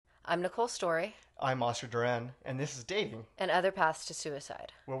I'm Nicole Story. I'm Oscar Duran, and this is Dating, And Other Paths to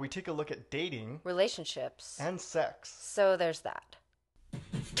Suicide. where we take a look at dating Relationships. and sex. So there's that.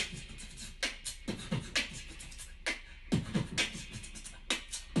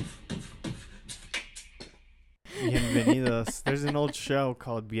 Bienvenidos. There's an old show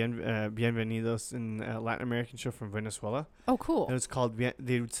called Bienvenidos in Latin American show from Venezuela. Oh, cool. And it's called,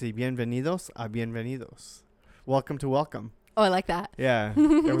 they would say Bienvenidos a Bienvenidos. Welcome to welcome. Oh, I like that. Yeah.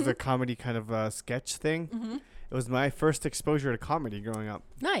 It was a comedy kind of sketch thing. Mm-hmm. It was my first exposure to comedy growing up.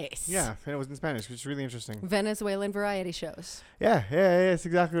 Nice. Yeah. And it was in Spanish, which is really interesting. Venezuelan variety shows. Yeah. It's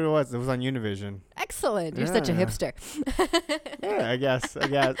exactly what it was. It was on Univision. Excellent. You're such a Yeah. hipster. Yeah, I guess.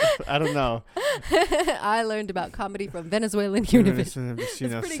 I don't know. I learned about comedy from Venezuelan Univision. That's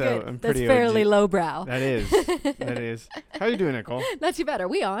Pretty good. I'm That's pretty fairly OG. lowbrow. That is. That is. How you doing, Nicole? Not too bad. Are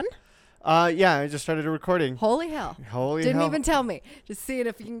we on? Yeah, I just started a recording. Holy hell. Holy Didn't hell. even tell me. Just seeing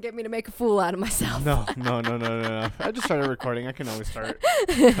if you can get me to make a fool out of myself. No. I just started recording. I can always start.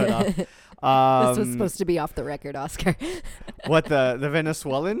 Cut off. This was supposed to be off the record, Oscar. What, the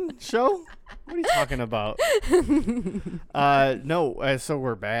Venezuelan show? What are you talking about? No, so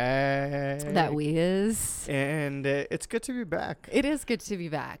we're back. That we is. And it's good to be back. It is good to be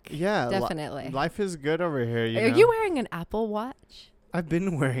back. Yeah. Definitely. Life is good over here, Are know? you wearing an Apple Watch? I've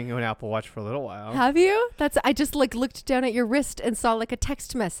been wearing an Apple Watch for a little while. Have you? I just looked down at your wrist and saw a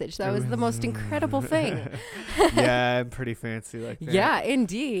text message. That was the most incredible thing. Yeah, I'm pretty fancy like that. Yeah,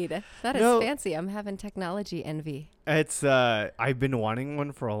 indeed. That is No. fancy. I'm having technology envy. It's I've been wanting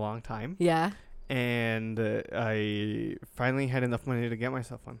one for a long time. Yeah. And I finally had enough money to get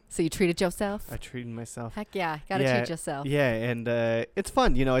myself one. So you treated yourself? I treated myself. Heck yeah. Gotta treat yourself. Yeah, and it's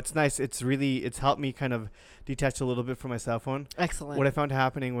fun. It's nice. It's helped me kind of detach a little bit from my cell phone. Excellent. What I found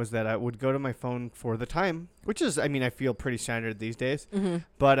happening was that I would go to my phone for the time, which is, I feel pretty standard these days. Mm-hmm.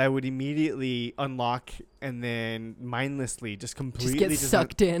 But I would immediately unlock and then mindlessly just completely Just get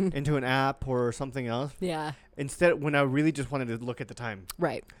sucked in. into an app or something else. Yeah. Instead, when I really just wanted to look at the time.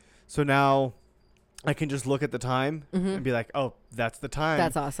 Right. So now I can just look at the time Mm-hmm. and be like, oh, that's the time.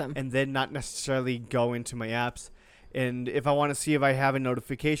 That's awesome. And then not necessarily go into my apps. And if I want to see if I have a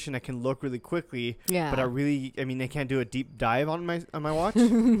notification, I can look really quickly. Yeah. But I can't do a deep dive on my watch. I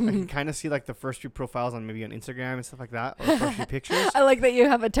can kind of see the first few profiles on Instagram and stuff like that, or first few pictures. I like that you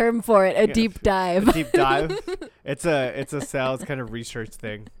have a term for it, a Yeah. deep dive. A deep dive. It's a sales kind of research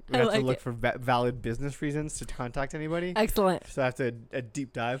thing. We I have like to look it. for valid business reasons to contact anybody. Excellent. So I have to a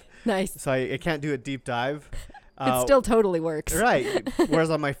deep dive. Nice. So I can't do a deep dive. It still totally works. Right. Whereas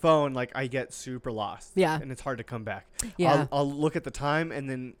on my phone, I get super lost. Yeah. And it's hard to come back. Yeah. I'll look at the time and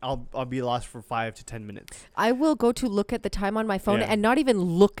then I'll be lost for 5 to 10 minutes. I will go to look at the time on my phone Yeah. and not even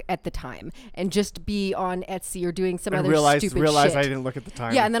look at the time and just be on Etsy or doing some And other realize stupid I shit. didn't look at the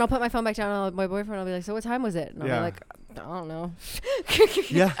time. Yeah, and then I'll put my phone back down and my boyfriend will be like, so what time was it? And I'll Yeah. be like, I don't know.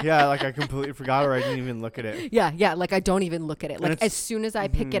 yeah. I completely forgot or I didn't even look at it. Yeah, I don't even look at it. And As soon as I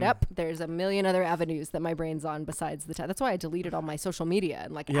pick it Mhm. up, there's a million other avenues that my brain's on besides the time. That's why I deleted all my social media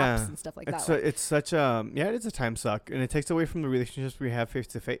and Yeah. apps and stuff like It's that. it's such it's a time suck and it takes away from the relationships we have face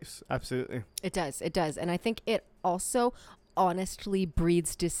to face. Absolutely. It does. And I think it also honestly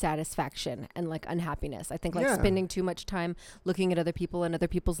breeds dissatisfaction and unhappiness. I think Yeah. spending too much time looking at other people and other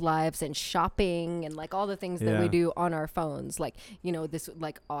people's lives and shopping and all the things that we Yeah. do on our phones, this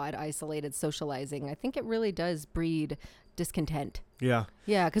odd isolated socializing, I think it really does breed discontent. Yeah.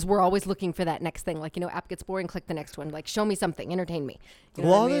 Yeah, because we're always looking for that next thing. App gets boring, click the next one. Show me something, entertain me. You know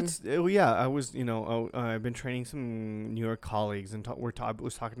what I mean? I was, I've been training some New York colleagues and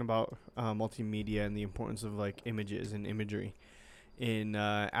was talking about multimedia and the importance of images and imagery in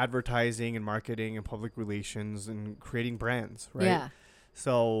advertising and marketing and public relations and creating brands, right? Yeah.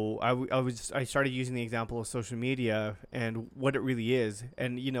 So I started using the example of social media and what it really is.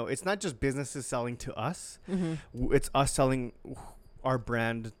 And, it's not just businesses selling to us. Mm-hmm. It's us selling our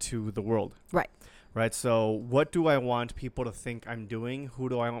brand to the world. Right. Right. So what do I want people to think I'm doing? Who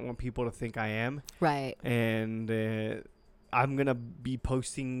do I want people to think I am? Right. And I'm going to be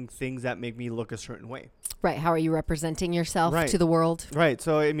posting things that make me look a certain way. Right. How are you representing yourself Right. to the world? Right.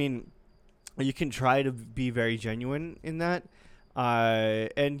 So, you can try to be very genuine in that.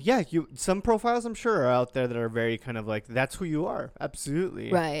 And yeah, some profiles I'm sure are out there that are very kind of that's who you are.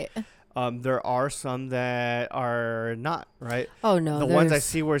 Absolutely. Right. There are some that are not, right? Oh, no. The ones I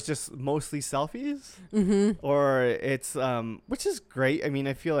see where it's just mostly selfies, Mm-hmm. or it's which is great.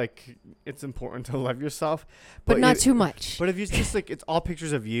 I feel like it's important to love yourself, But not too much. But if you just it's all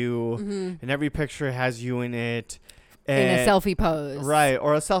pictures of you, Mm-hmm. and every picture has you in it, in a selfie pose. Right,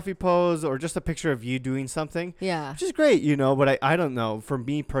 or a selfie pose, or just a picture of you doing something. Yeah. Which is great, but I don't know. For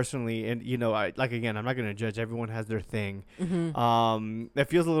me personally, and again, I'm not gonna judge. Everyone has their thing. It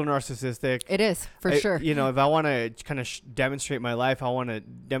feels a little narcissistic. It is, for sure. If I want to kind of demonstrate my life, I want to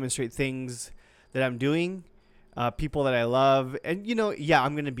demonstrate things that I'm doing, people that I love, and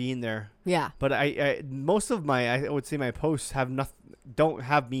I'm gonna be in there. Yeah. But I would say my posts don't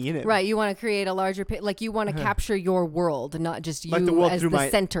have me in it. Right. You want to create a larger you want to capture your world, not just you as the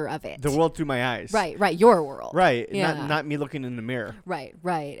center of it. The world through my eyes. Right. Your world. Right. Yeah. Not me looking in the mirror. Right.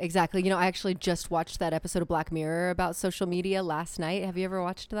 Exactly. I actually just watched that episode of Black Mirror about social media last night. Have you ever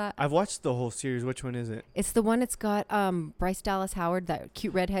watched that? I've watched the whole series. Which one is it? It's the one. It's got Bryce Dallas Howard, that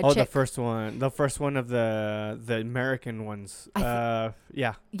cute redhead chick. The first one. The first one of the American ones. Yeah.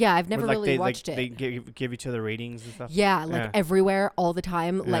 Yeah, I've never really watched it. They give each other ratings and stuff. Yeah, everywhere, all the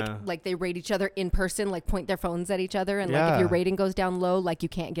time. Like they rate each other in person, point their phones at each other, and if your rating goes down low, you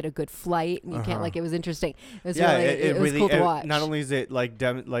can't get a good flight, and you can't. It was interesting. It was it was really cool to watch. Not only is it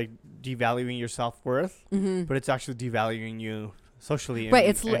devaluing your self-worth, but it's actually devaluing you socially, right?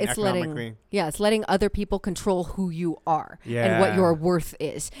 And it's letting other people control who you are and what your worth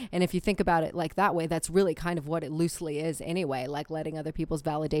is. And if you think about it that way, that's really kind of what it loosely is anyway. Letting other people's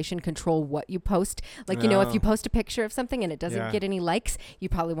validation control what you post. If you post a picture of something and it doesn't get any likes, you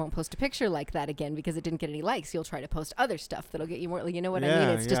probably won't post a picture like that again because it didn't get any likes. You'll try to post other stuff that'll get you more. You know what I mean?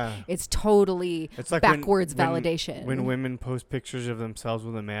 It's just it's totally backwards validation. When women post pictures of themselves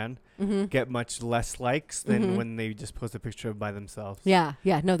with a man, get much less likes than when they just post a picture by themselves. Yeah,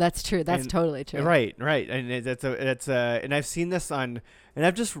 no, that's true. That's totally true. Right, and and I've seen this and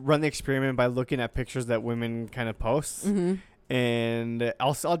I've just run the experiment by looking at pictures that women kind of post, and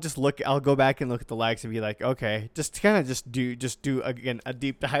I'll go back and look at the likes and be like, okay, just do again a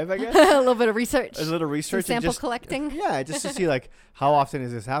deep dive, I guess. A little bit of research. A little research. Some sample collecting. Yeah, just to see how often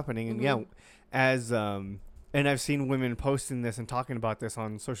is this happening, and and I've seen women posting this and talking about this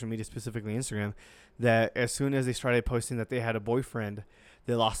on social media, specifically Instagram, that as soon as they started posting that they had a boyfriend,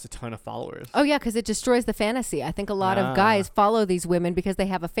 they lost a ton of followers. Oh, yeah, because it destroys the fantasy. I think a lot of guys follow these women because they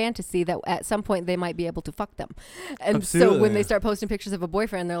have a fantasy that at some point they might be able to fuck them. And Absolutely. So when they start posting pictures of a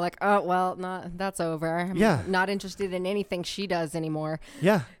boyfriend, they're like, oh, well, that's over. I'm not interested in anything she does anymore.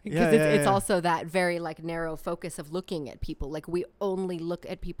 Yeah. Because it's also that very narrow focus of looking at people. We only look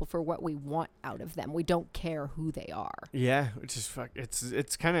at people for what we want out of them. We don't care who they are. Yeah, which is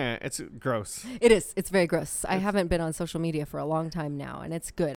it's gross. It is. It's very gross. I haven't been on social media for a long time now, and it's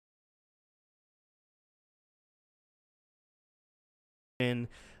good. And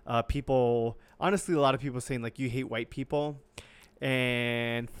people, honestly, a lot of people saying you hate white people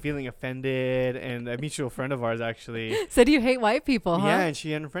and feeling offended. And a mutual friend of ours actually said you hate white people, huh? Yeah, and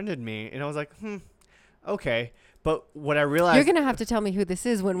she unfriended me, and I was like, okay. But what I realized, you're gonna have to tell me who this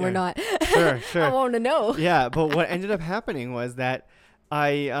is when we're not. Sure. I want to know. Yeah, but what ended up happening was that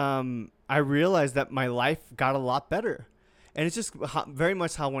I realized that my life got a lot better. And it's just very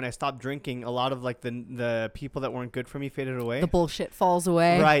much how when I stopped drinking, a lot of the people that weren't good for me faded away. The bullshit falls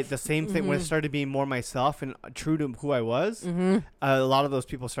away. Right. The same thing when I started being more myself and true to who I was. A lot of those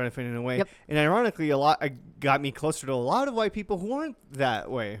people started fading away. Yep. And ironically, got me closer to a lot of white people who weren't that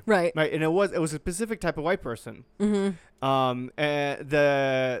way. Right. Right. And it was a specific type of white person. And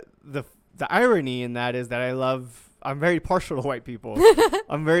the irony in that is that I'm very partial to white people.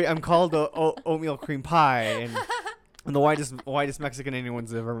 I'm called the oatmeal cream pie and. I'm the whitest Mexican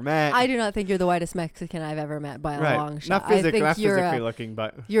anyone's ever met. I do not think you're the whitest Mexican I've ever met by a long shot. Not physically looking,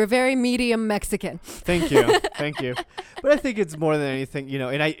 but you're a very medium Mexican. Thank you. But I think it's more than anything,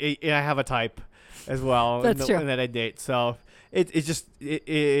 and I have a type as well. That's true. And that I date, so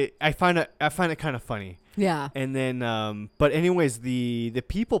I find it kind of funny. Yeah. And then, but anyways, the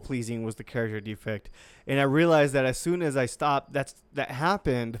people pleasing was the character defect, and I realized that as soon as I stopped, that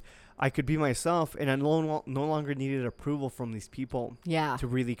happened. I could be myself, and I no longer needed approval from these people to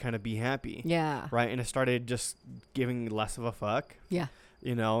really kind of be happy. Yeah. Right? And I started just giving less of a fuck. Yeah.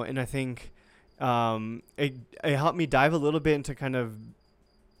 And I think it helped me dive a little bit into kind of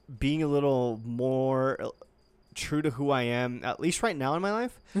being a little more true to who I am, at least right now in my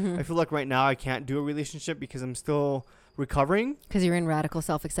life. I feel like right now I can't do a relationship because I'm still recovering. Because you're in radical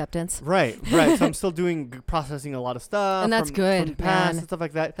self-acceptance. Right. So I'm still processing a lot of stuff. And that's good, from past man. And stuff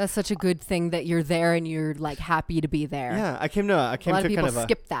like that. That's such a good thing that you're there and you're happy to be there. Yeah, I came to a lot of people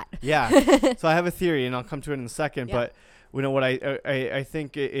skip that. Yeah. So I have a theory, and I'll come to it in a second. Yeah. But what I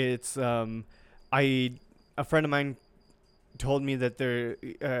think it's a friend of mine told me that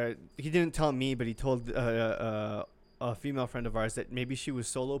he didn't tell me, but he told a female friend of ours that maybe she was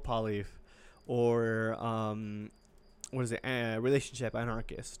solo poly, or relationship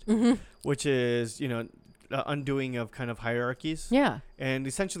anarchist, Mm-hmm. which is, undoing of kind of hierarchies. Yeah. And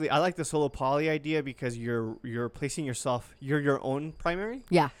essentially, I like the solo poly idea because you're placing yourself, you're your own primary.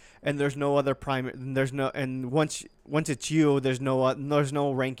 Yeah. And there's no other primary. And once it's you, there's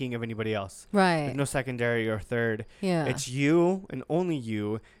no ranking of anybody else. Right. There's no secondary or third. Yeah. It's you and only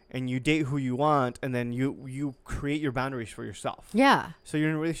you, and you date who you want, and then you create your boundaries for yourself. Yeah. So you're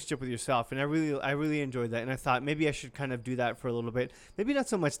in a relationship with yourself, and I really enjoyed that, and I thought maybe I should kind of do that for a little bit. Maybe not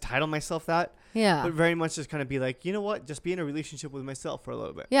so much title myself that, Yeah. but very much just kind of be like, you know what, just be in a relationship with myself for a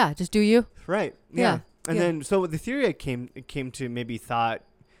little bit. Yeah. Just do you. Right. Yeah. And Yeah. then so the theory I came to maybe thought,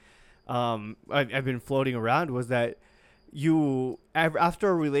 I've been floating around was that you after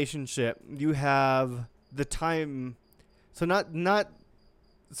a relationship you have the time, so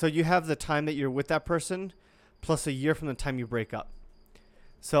you have the time that you're with that person plus a year from the time you break up.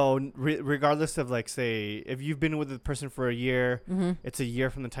 So regardless of, like, say if you've been with the person for a year, Mm-hmm. it's a year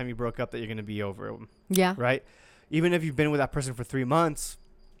from the time you broke up that you're going to be over them, Yeah. right? Even if you've been with that person for 3 months,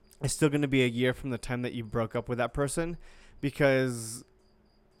 it's still going to be a year from the time that you broke up with that person, because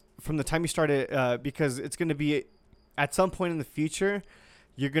from the time you started, because it's going to be at some point in the future,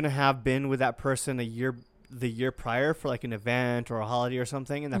 you're going to have been with that person the year prior for like an event or a holiday or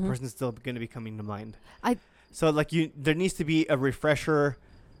something, and that Mhm. person's still going to be coming to mind. I- So like there needs to be a refresher,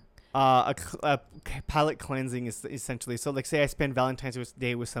 a palate cleansing is essentially. So like say I spend Valentine's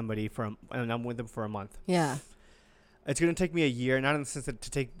Day with somebody and I'm with them for a month. Yeah. It's going to take me a year, not in the sense that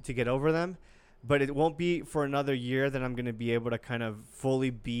to get over them, but it won't be for another year that I'm going to be able to kind of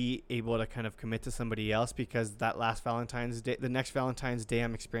fully be able to kind of commit to somebody else, because that last Valentine's Day, the next Valentine's Day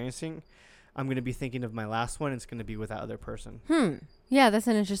I'm experiencing, I'm going to be thinking of my last one. It's going to be with that other person. Yeah, that's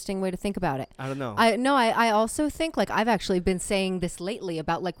an interesting way to think about it. I don't know. I also think, like, I've actually been saying this lately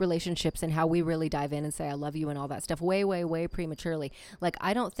about, like, relationships and how we really dive in and say I love you and all that stuff way, way, way prematurely. Like,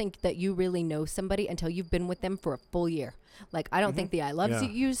 I don't think that you really know somebody until you've been with them for a full year. Like, I don't think the I love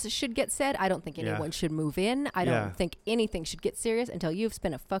yous should get said. I don't think anyone should move in. I don't think anything should get serious until you've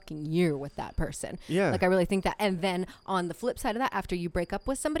spent a fucking year with that person. Yeah. Like, I really think that. And then on the flip side of that, after you break up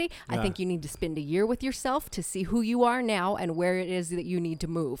with somebody, I think you need to spend a year with yourself to see who you are now and where it is that you need to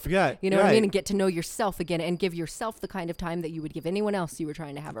move. Yeah. You know what I mean? And get to know yourself again and give yourself the kind of time that you would give anyone else you were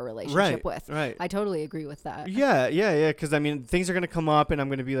trying to have a relationship with. Right. I totally agree with that. Yeah. Because I mean, things are gonna come up, and I'm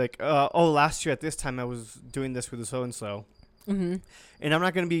gonna be like, last year at this time I was doing this with so and so, and I'm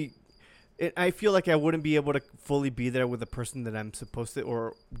not gonna be. I feel like I wouldn't be able to fully be there with the person that I'm supposed to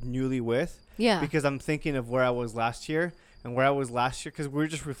or newly with. Yeah. Because I'm thinking of where I was last year and where I was last year, because we're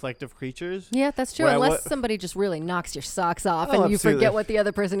just reflective creatures. Yeah, that's true. Where Unless somebody just really knocks your socks off and you absolutely. forget what the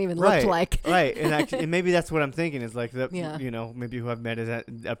other person even looked like. Right. And actually, and maybe that's what I'm thinking is like that. Yeah. Maybe who I've met is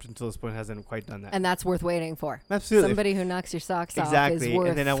up until this point hasn't quite done that. And that's worth waiting for. Absolutely. Somebody who knocks your socks off Exactly. is worth.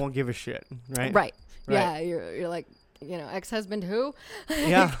 And then I won't give a shit. Right. Right. Right. Yeah. You're like, ex-husband who?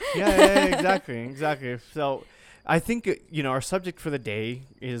 Yeah. Exactly. So I think, our subject for the day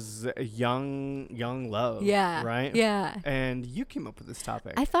is young love. Yeah. Right? Yeah. And you came up with this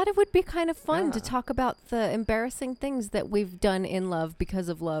topic. I thought it would be kind of fun to Yeah. talk about the embarrassing things that we've done in love because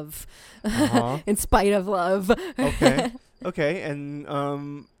of love, Uh-huh. in spite of love. Okay. And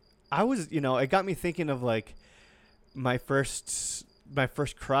I was, it got me thinking of like my first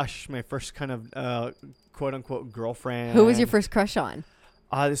crush, my first kind of quote unquote girlfriend. Who was your first crush on?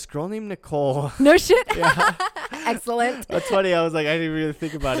 This girl named Nicole. No shit. Yeah. Excellent. That's funny. I was like, I didn't really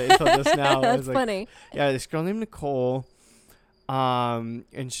think about it until just now. I That's was like, funny. yeah, this girl named Nicole. And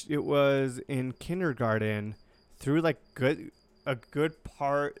it was in kindergarten through like a good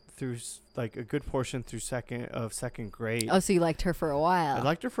portion through second grade. Oh, so you liked her for a while. I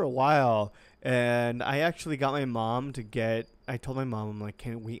liked her for a while, and I actually got my mom I told my mom, I'm like,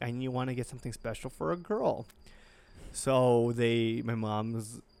 I want to get something special for a girl. So my mom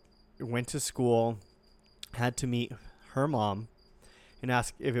went to school, had to meet her mom, and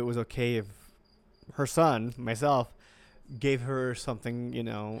ask if it was okay if her son, myself, gave her something,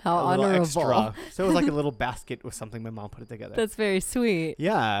 How a little honorable. extra. So it was like a little basket with something. My mom put it together. That's very sweet.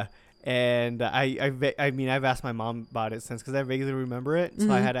 Yeah. And I've asked my mom about it since, because I vaguely remember it. So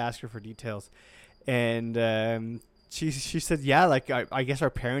I had to ask her for details. And she said, yeah, like I guess our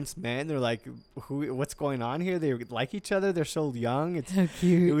parents met, and they're like, what's going on here? They like each other. They're so young. It's So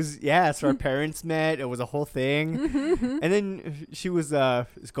cute. It was, yeah. So our parents met. It was a whole thing. And then she was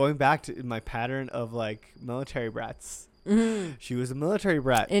going back to my pattern of like military brats. She was a military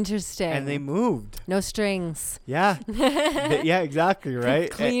brat. Interesting. And they moved. No strings. Yeah. Yeah, exactly, right?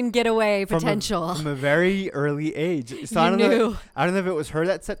 Clean getaway potential. From a very early age. So I don't know if it was her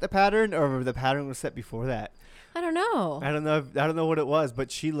that set the pattern or the pattern was set before that. I don't know. I don't know what it was,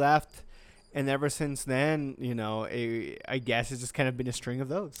 but she left. And ever since then, you know, I guess it's just kind of been a string of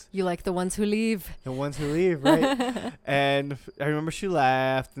those. You like the ones who leave. The ones who leave, right? And I remember she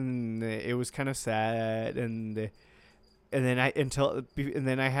left, and it was kind of sad. And then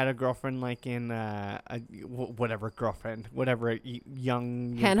I had a girlfriend like in whatever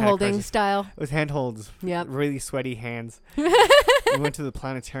young hand holding style. It was handholds. Yep. Really sweaty hands. We went to the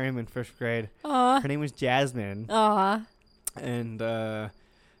planetarium in 1st grade. Aww. Her name was Jasmine. Aww. And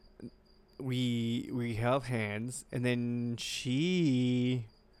we held hands, and then she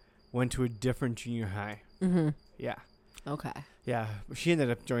went to a different junior high. Mm-hmm. Yeah. Okay. Yeah, she ended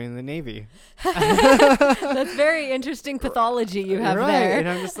up joining the Navy. That's very interesting pathology you have there. And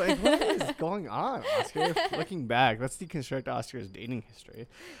I'm just like, what is going on, Oscar? Looking back, let's deconstruct Oscar's dating history.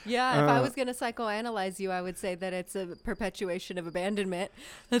 Yeah, if I was going to psychoanalyze you, I would say that it's a perpetuation of abandonment.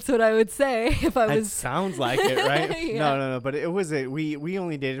 That's what I would say if I was. It sounds like it, right? Yeah. No. But it was we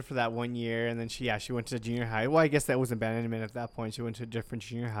only dated for that 1 year, and then she went to junior high. Well, I guess that was abandonment at that point. She went to a different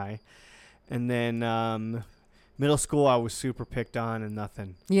junior high, and then middle school, I was super picked on and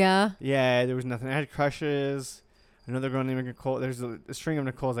nothing. Yeah? Yeah, there was nothing. I had crushes. Another girl named Nicole. There's a string of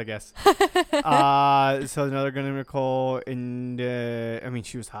Nicoles, I guess. So another girl named Nicole. And, I mean,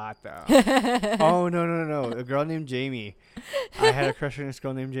 she was hot, though. Oh, no. A girl named Jamie. I had a crush on this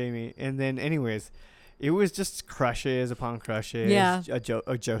girl named Jamie. And then, anyways, it was just crushes upon crushes. Yeah.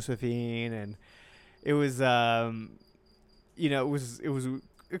 A Josephine. And it was, you know, it was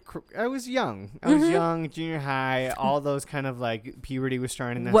I was young. I was young, junior high, all those kind of like puberty was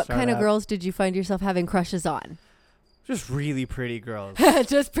starting to What start kind of up. girls did you find yourself having crushes on? Just really pretty girls.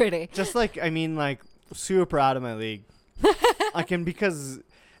 Just pretty. Just like, I mean, like super out of my league. Because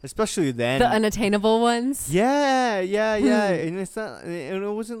especially then. The unattainable ones? Yeah. And it's not, and it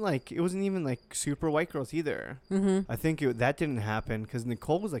wasn't even like super white girls either. Mm-hmm. I think that didn't happen because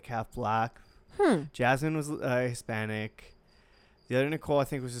Nicole was like half black. Jasmine was Hispanic. The other Nicole, I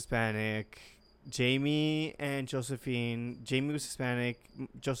think, was Hispanic. Jamie and Josephine. Jamie was Hispanic.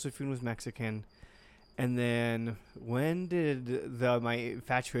 Josephine was Mexican. And then when did my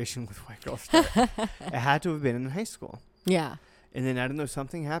infatuation with white girls start? It had to have been in high school. Yeah. And then, I don't know,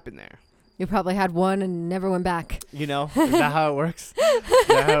 something happened there. You probably had one and never went back. You know? Is that how it works? Is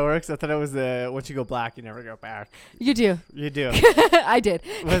that how it works? I thought it was once you go black, you never go back. You do. You do. I did.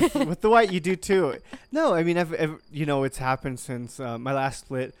 With the white, you do too. No, I mean, I've you know, it's happened since my last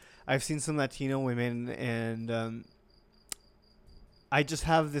split. I've seen some Latino women, and I just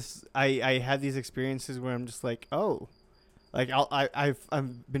have this. I have these experiences where I'm just like, oh, like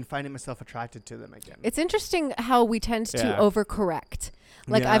I've been finding myself attracted to them again. It's interesting how we tend to overcorrect.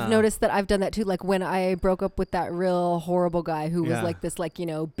 Like, Yeah. I've noticed that I've done that too. Like, when I broke up with that real horrible guy who was like this, like, you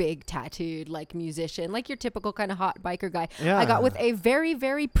know, big tattooed, like, musician, like your typical kind of hot biker guy. Yeah. I got with a very,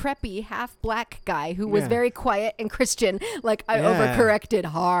 very preppy half black guy who was very quiet and Christian. Like, I overcorrected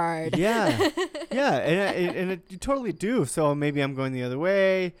hard. Yeah. Yeah. And you totally do. So maybe I'm going the other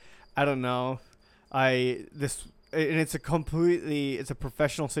way. I don't know. And it's a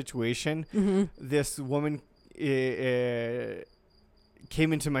professional situation. Mm-hmm. This woman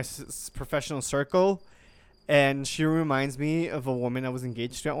came into my professional circle, and she reminds me of a woman I was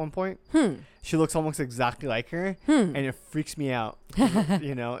engaged to at one point. She looks almost exactly like her, and it freaks me out.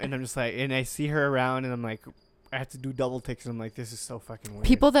 You know, and I'm just like, and I see her around, and I'm like, I have to do double takes, and I'm like, this is so fucking weird.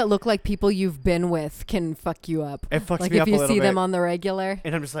 People that look like people you've been with can fuck you up. It fucks like me if up a you little see bit. them on the regular.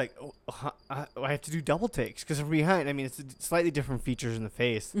 And I'm just like, I have to do double takes because from behind, I mean, it's slightly different features in the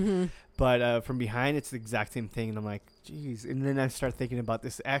face, but from behind, it's the exact same thing. And I'm like, geez. And then I start thinking about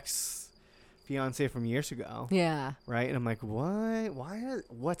this ex-fiance from years ago. Yeah. Right? And I'm like, what?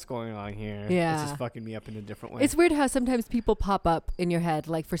 What's going on here? Yeah. It's just fucking me up in a different way. It's weird how sometimes people pop up in your head,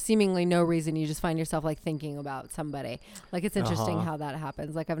 like for seemingly no reason. You just find yourself like thinking about somebody. Like, it's interesting how that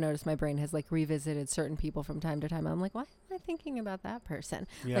happens. Like, I've noticed my brain has like revisited certain people from time to time. I'm like, why am I thinking about that person?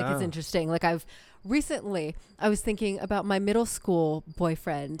 Yeah. Like, it's interesting. Like, I was thinking about my middle school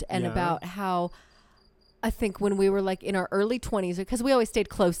boyfriend and about how I think when we were like in our early 20s, because we always stayed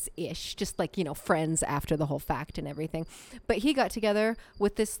close-ish, just like, you know, friends after the whole fact and everything. But he got together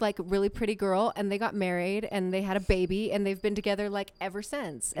with this like really pretty girl, and they got married and they had a baby, and they've been together like ever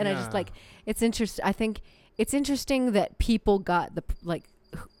since. And I just like, it's interesting. I think it's interesting that people got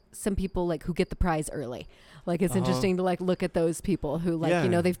some people like who get the prize early. Like, it's interesting to like look at those people who like, you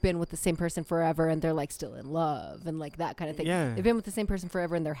know, they've been with the same person forever and they're like still in love and like that kind of thing. Yeah. They've been with the same person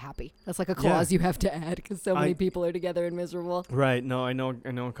forever and they're happy. That's like a clause you have to add because so many people are together and miserable. Right. No, I know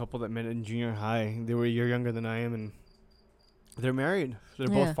a couple that met in junior high. They were a year younger than I am, and They're married. They're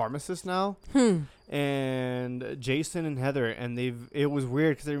both pharmacists now. And Jason and Heather, and it was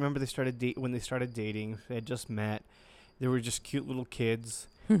weird because I remember when they started dating, they had just met. They were just cute little kids.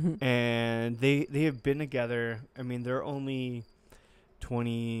 And they have been together. I mean, they're only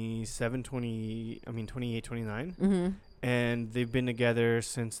 28, 29. And they've been together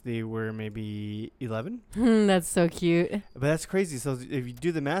since they were maybe 11. That's so cute. But that's crazy. So if you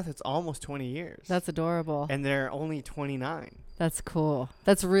do the math, it's almost 20 years. That's adorable. And they're only 29. That's cool.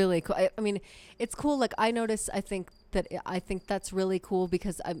 That's really cool. I mean, it's cool. Like, I notice, I think that's really cool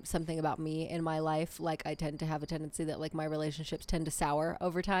because something about me in my life, like, I tend to have a tendency that, like, my relationships tend to sour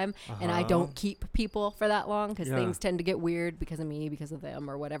over time, and I don't keep people for that long because things tend to get weird because of me, because of them,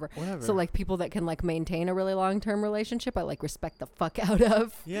 or whatever. So, like, people that can, like, maintain a really long-term relationship, I, like, respect the fuck out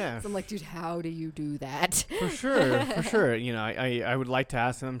of. Yeah. So I'm like, dude, how do you do that? For sure. For sure. You know, I would like to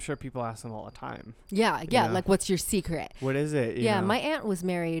ask them. I'm sure people ask them all the time. Yeah. Yeah. Like, what's your secret? What is it? Yeah. My aunt was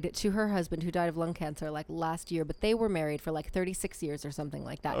married to her husband who died of lung cancer, like, last year, but they were married for like 36 years or something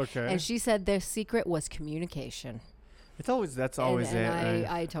like that. Okay. And she said their secret was communication. That's always it.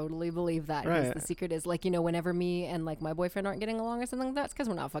 I totally believe that. Right. The secret is, like, you know, whenever me and, like, my boyfriend aren't getting along or something, that's because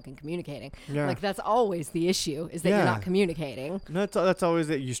we're not fucking communicating. Yeah. Like, that's always the issue, is that you're not communicating. No, that's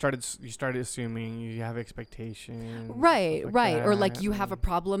always it. You started assuming, you have expectations. Right. Or, like, you have a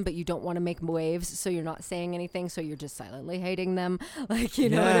problem, but you don't want to make waves, so you're not saying anything, so you're just silently hating them. Like, you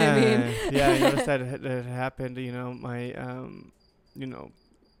know what I mean? Yeah, I noticed that it happened. You know, my,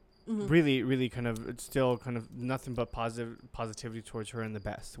 really, really kind of, it's still kind of nothing but positivity towards her and the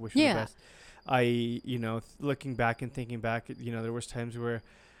best. Wish her the best. Looking back and thinking back, you know, there was times where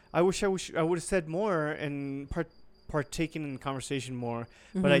I wish I would have said more and partaken in the conversation more.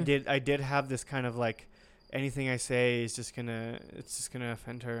 But I did have this kind of, like, anything I say is just gonna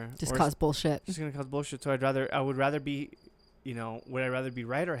offend her. Just cause bullshit. Just gonna cause bullshit. So I would rather be, you know, would I rather be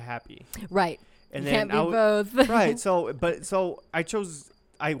right or happy? Right. And you can't be both. Right. So I chose.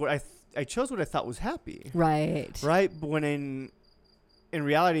 I chose what I thought was happy. Right. Right. But when in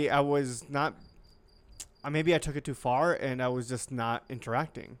reality, I was not. Maybe I took it too far, and I was just not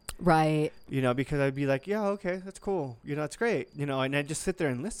interacting. Right. You know, because I'd be like, yeah, okay, that's cool. You know, it's great. You know, and I'd just sit there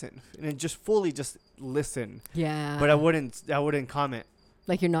and listen, and just fully just listen. Yeah. But I wouldn't comment.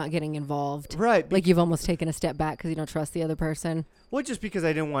 Like, you're not getting involved. Right. Like, you've almost taken a step back because you don't trust the other person. Well, just because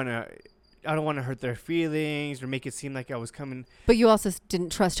I don't want to hurt their feelings or make it seem like I was coming. But you also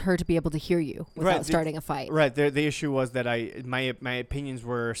didn't trust her to be able to hear you without starting a fight. Right. The issue was that my opinions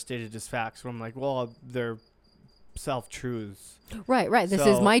were stated as facts. So I'm like, well, they're self-truths. Right. This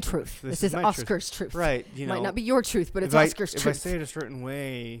is my truth. This is Oscar's truth. Right. You know, might not be your truth, but it's Oscar's truth. If I say it a certain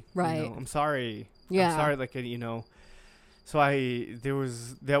way, right. You know, I'm sorry. Yeah. I'm sorry. Like, you know. So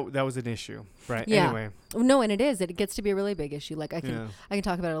that was an issue, right? Yeah. Anyway. No, and it gets to be a really big issue. Like, I can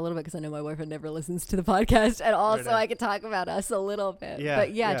talk about it a little bit because I know my boyfriend never listens to the podcast at all, so I can talk about us a little bit.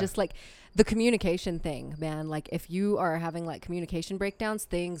 Yeah. But just like the communication thing, man. Like, if you are having, like, communication breakdowns,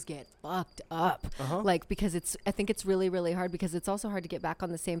 things get fucked up. Like, because I think it's really, really hard, because it's also hard to get back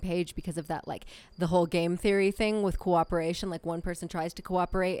on the same page because of that, like, the whole game theory thing with cooperation. Like, one person tries to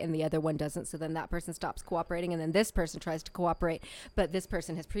cooperate and the other one doesn't, so then that person stops cooperating, and then this person tries to cooperate, but this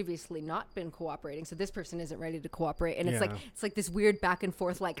person has previously not been cooperating, so this person isn't ready to cooperate, and it's like this weird back and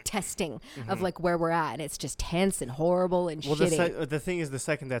forth, like, testing of, like, where we're at, and it's just tense and horrible and shitty. The thing is, the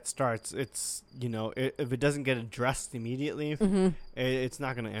second that starts, it's, you know, if it doesn't get addressed immediately, it's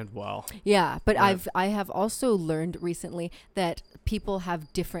not going to end well. Yeah, but I have also learned recently that people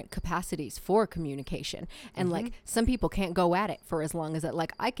have different capacities for communication, and like, some people can't go at it for as long as it.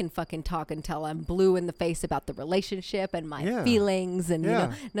 Like, I can fucking talk until I'm blue in the face about the relationship and my feelings, and you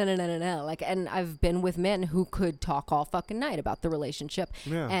know, no. Like, and I've been with men who could talk all fucking night about the relationship,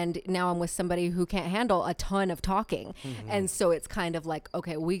 and now I'm with somebody who can't handle a ton of talking, and so it's kind of like,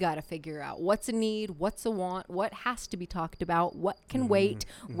 okay, we got to figure out what's a need, what's a want, what has to be talked about, what can wait,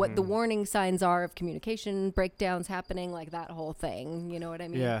 what the warning signs are of communication breakdowns happening, like that whole thing, you know what I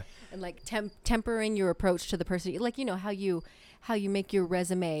mean? Yeah. And like tempering your approach to the person, like, you know, how you make your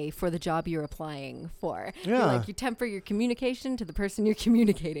resume for the job you're applying for. Yeah. Like, you temper your communication to the person you're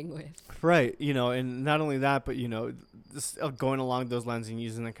communicating with. Right. You know, and not only that, but, you know, this, going along those lines and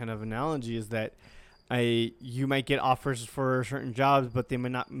using that kind of analogy is that you might get offers for certain jobs, but they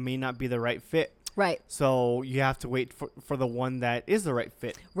may not be the right fit. Right. So you have to wait for the one that is the right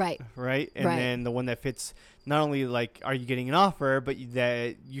fit. Right. Right. And then the one that fits, not only like, are you getting an offer, but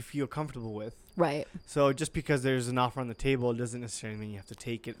that you feel comfortable with. Right. So just because there's an offer on the table, it doesn't necessarily mean you have to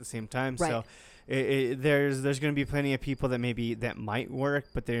take it at the same time. Right. So there's going to be plenty of people that might work,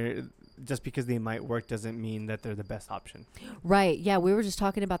 but just because they might work doesn't mean that they're the best option. Right. Yeah. We were just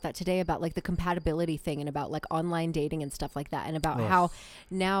talking about that today about like the compatibility thing and about like online dating and stuff like that. And about how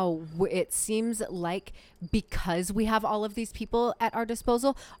now it seems like because we have all of these people at our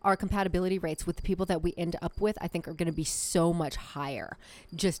disposal, our compatibility rates with the people that we end up with, I think are going to be so much higher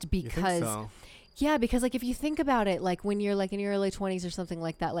just because. You think so? Yeah, because like if you think about it, like when you're like in your early 20s or something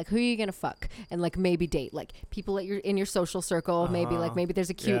like that, like who are you gonna fuck and like maybe date like people at in your social circle, maybe there's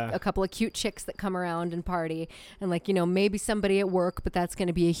a couple of cute chicks that come around and party, and like maybe somebody at work, but that's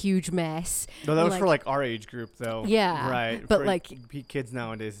gonna be a huge mess. No, that was for like our age group though. Yeah, right. But for like kids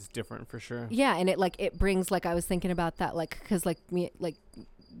nowadays is different for sure. Yeah, and it brings like I was thinking about that like because like me like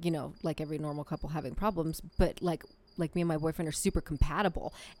like every normal couple having problems, but like me and my boyfriend are super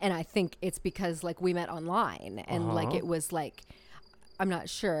compatible, and I think it's because like we met online and like it was like I'm not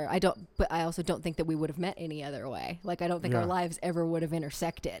sure. But I also don't think that we would have met any other way. Like I don't think our lives ever would have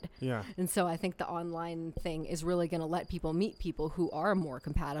intersected. Yeah. And so I think the online thing is really going to let people meet people who are more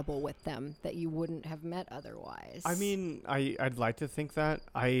compatible with them that you wouldn't have met otherwise. I mean, I'd like to think that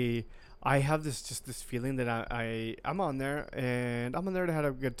I have this feeling that I'm on there and I'm on there to have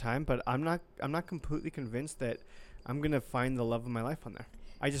a good time, but I'm not completely convinced that I'm going to find the love of my life on there.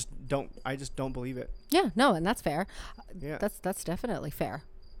 I just don't believe it. Yeah, no, and that's fair. Yeah. That's definitely fair.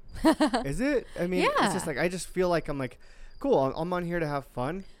 Is it? I mean, it's just like I just feel like I'm like, cool, I'm on here to have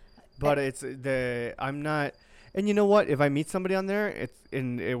fun, but I'm not. And you know what? If I meet somebody on there,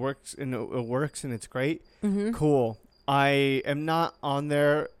 it works and it's great. Mm-hmm. Cool. I am not on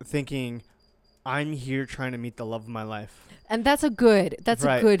there thinking I'm here trying to meet the love of my life. And that's a good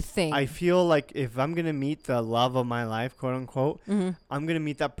thing. I feel like if I'm going to meet the love of my life, quote unquote, I'm going to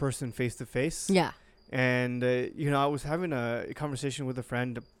meet that person face to face. Yeah. And, I was having a conversation with a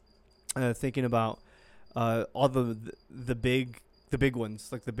friend thinking about all the big ones,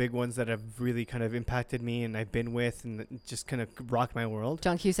 like the big ones that have really kind of impacted me and I've been with and just kind of rocked my world.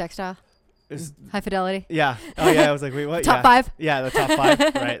 John Cusack style. High Fidelity. Yeah. Oh yeah. I was like, wait, what? Top 5. Yeah, the top 5.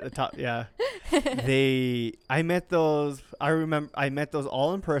 Right. The top. Yeah. I met those. I remember I met those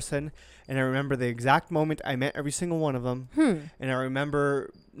all in person, and I remember the exact moment I met every single one of them. And I remember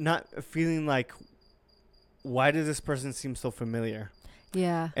not feeling like, why does this person seem so familiar?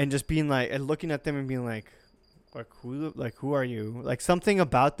 Yeah. And just being like, and looking at them and being like who are you? Like something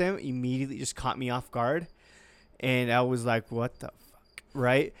about them immediately just caught me off guard, and I was like, what the.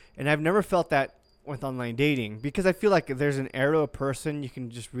 Right. And I've never felt that with online dating because I feel like there's an era of person you can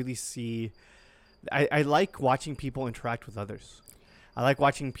just really see. I like watching people interact with others. I like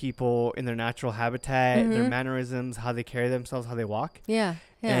watching people in their natural habitat, their mannerisms, how they carry themselves, how they walk. Yeah.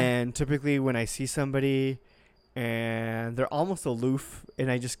 Yeah. And typically when I see somebody and they're almost aloof and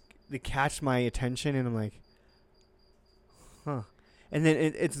they catch my attention and I'm like, huh. And then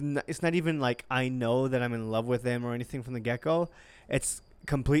it's not even like I know that I'm in love with them or anything from the get-go. It's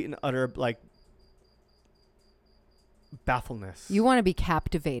complete and utter like baffledness. You want to be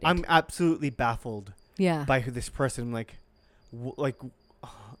captivated. I'm absolutely baffled. Yeah. By who this person. I'm like,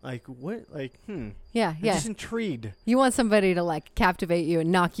 what? Yeah. I'm just intrigued. You want somebody to like captivate you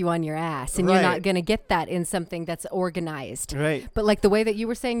and knock you on your ass, and you're not gonna get that in something that's organized. Right. But like the way that you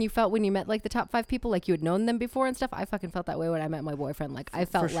were saying you felt when you met like the top 5 people, like you had known them before and stuff. I fucking felt that way when I met my boyfriend. Like I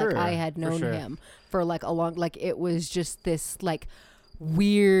felt like I had known him for like a long. Like it was just this like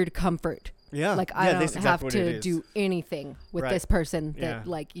weird comfort. Yeah. Like I don't have to do anything with this person that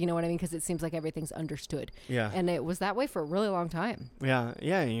like, you know what I mean? Because it seems like everything's understood. Yeah. And it was that way for a really long time. Yeah.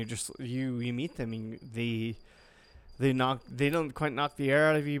 Yeah. And you meet them and they don't quite knock the air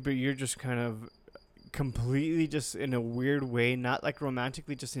out of you, but you're just kind of completely just in a weird way, not like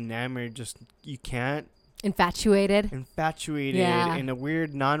romantically, just enamored. Just you can't. Infatuated in a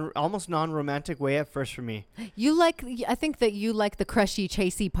weird almost non-romantic way at first for me. I think that you like the crushy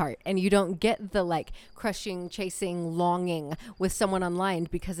chasey part, and you don't get the like crushing, chasing, longing with someone online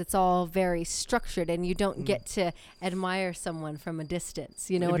because it's all very structured and you don't get to admire someone from a distance.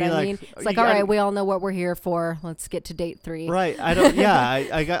 You know what I mean? It's like, all right, we all know what we're here for. Let's get to date 3. Right.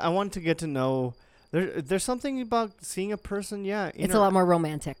 I want to get to know. There's something about seeing a person. Yeah. It's a lot more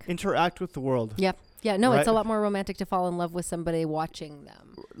romantic. Interact with the world. Yep. Yeah, no, it's a lot more romantic to fall in love with somebody watching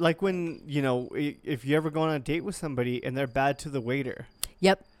them. Like when, if you ever go on a date with somebody and they're bad to the waiter.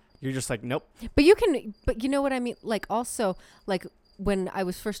 Yep. You're just like, nope. But you know what I mean? Like also, like when I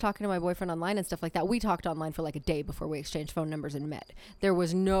was first talking to my boyfriend online and stuff like that, we talked online for like a day before we exchanged phone numbers and met. There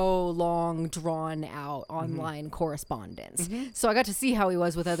was no long, drawn out online correspondence. So I got to see how he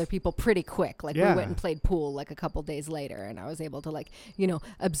was with other people pretty quick. Like we went and played pool like a couple days later, and I was able to like, you know,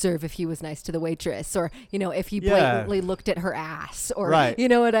 observe if he was nice to the waitress, or, you know, if he blatantly looked at her ass, or, you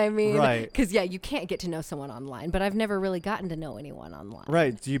know what I mean? Right. Because, yeah, you can't get to know someone online, but I've never really gotten to know anyone online.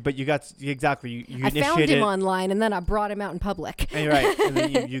 Right. But you got, exactly. You I found him online, and then I brought him out in public. And right. And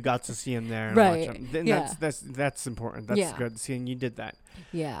then you got to see him there. And Right. watch him. Then that's important. That's good. Seeing you did that.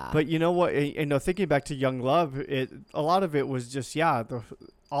 Yeah. But you know what? You know, thinking back to young love, a lot of it was just,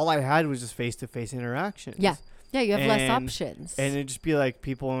 all I had was just face-to-face interactions. Yeah. Yeah, you have less options. And it'd just be like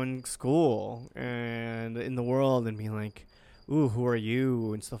people in school and in the world and being like, ooh, who are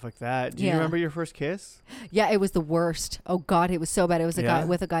you? And stuff like that. Do you remember your first kiss? Yeah, it was the worst. Oh, God, it was so bad. It was a guy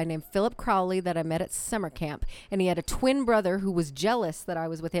with a guy named Philip Crowley that I met at summer camp. And he had a twin brother who was jealous that I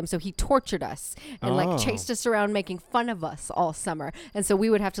was with him. So he tortured us and like chased us around making fun of us all summer. And so we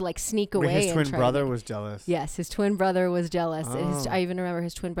would have to like sneak away. His twin brother was jealous. Yes, his twin brother was jealous. I even remember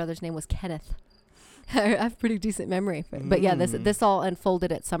his twin brother's name was Kenneth. I have pretty decent memory. But yeah, this all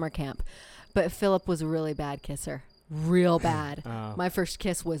unfolded at summer camp. But Philip was a really bad kisser. Real bad. My first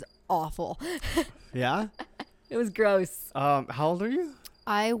kiss was awful. Yeah? It was gross. How old are you?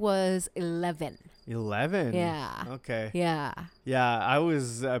 I was 11. 11? Yeah. Okay. Yeah. Yeah, I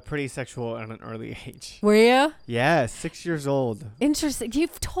was pretty sexual at an early age. Were you? Yeah, 6 years old. Interesting.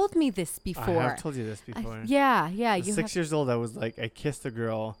 You've told me this before. I have told you this before. Yeah. At 6 years old, I was like, I kissed a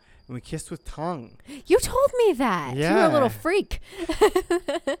girl. And we kissed with tongue. You told me that. Yeah. You were a little freak.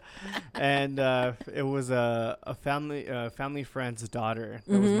 And it was a family friend's daughter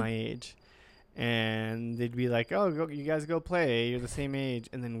that was my age. And they'd be like, oh, you guys go play. You're the same age.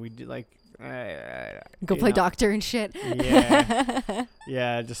 And then we'd do like... go play doctor and shit. Yeah.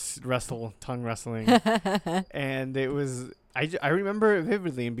 Yeah, just tongue wrestling. And it was... I remember it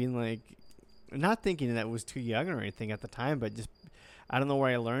vividly and being like... Not thinking that it was too young or anything at the time, but just... I don't know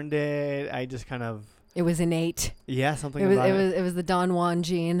where I learned it. I just kind of... It was innate. Yeah, something about it. It was the Don Juan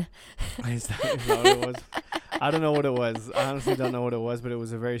gene. Is that what it was? I don't know what it was. I honestly don't know what it was, but it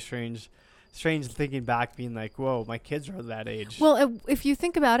was a very strange thinking back, being like, whoa, my kids are that age. Well, if you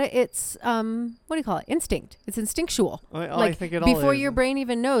think about it, it's, what do you call it? Instinct. It's instinctual. I think it all before is. Your brain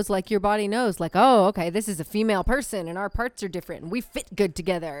even knows, like your body knows, like, oh, okay, this is a female person and our parts are different and we fit good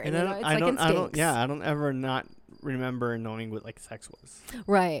together. And I don't ever not remember knowing what like sex was.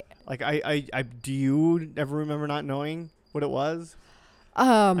 Right. Like I do you ever remember not knowing what it was?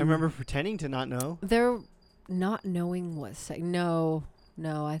 I remember pretending to not know. Not knowing what sex. No,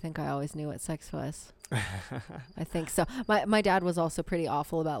 I think I always knew what sex was. I think so. My dad was also pretty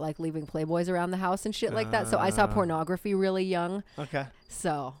awful about like leaving Playboys around the house and shit like that. So I saw pornography really young. Okay.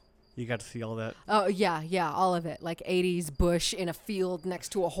 So you got to see all that. Oh yeah, all of it. Like 80s bush in a field next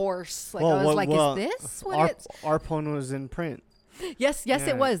to a horse. Like I was like, is this what it's? Our porn was in print. Yes,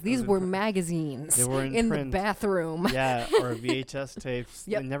 it was. These were magazines. They were in print. The bathroom. Yeah, or VHS tapes.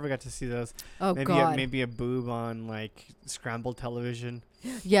 Yep. I never got to see those. Oh, God. Maybe a boob on, like, scrambled television.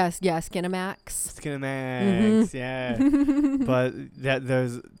 Yes, Skinamax. Skinamax, yeah. But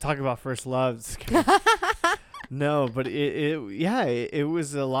there's... Talk about first loves. No, but it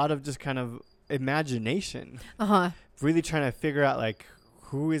was a lot of just kind of imagination. Uh-huh. Really trying to figure out, like...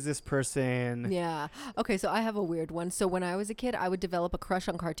 Who is this person? Yeah. Okay, so I have a weird one. So when I was a kid, I would develop a crush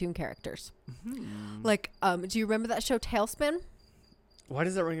on cartoon characters. Mm-hmm. Like, do you remember that show Tailspin? Why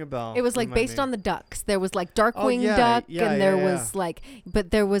does that ring a bell? It was like based on the ducks. There was like Darkwing Duck, and there was like,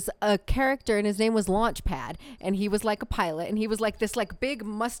 but there was a character, and his name was Launchpad, and he was like a pilot, and he was like this like big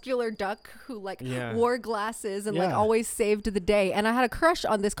muscular duck who like wore glasses and like always saved the day. And I had a crush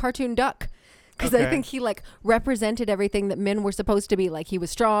on this cartoon duck. Because I think he like represented everything that men were supposed to be. Like he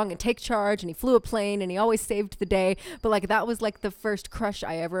was strong and take charge, and he flew a plane, and he always saved the day. But like that was like the first crush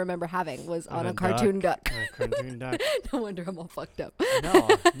I ever remember having was on a cartoon duck. A cartoon duck. No wonder I'm all fucked up.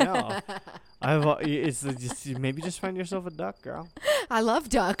 No. It's just maybe just find yourself a duck, girl. I love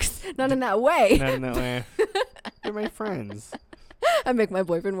ducks. Not in that way. Not in that way. You're my friends. I make my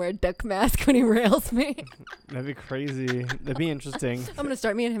boyfriend wear a duck mask when he rails me. That'd be crazy. That'd be interesting. I'm gonna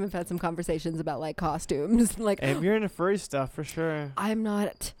start. Me and him have had some conversations about like costumes. Like, if you're into furry stuff, for sure. I'm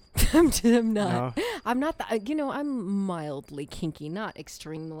not. I'm not. No. I'm not that. I'm mildly kinky, not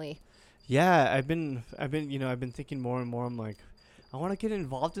extremely. Yeah, I've been thinking more and more. I'm like, I want to get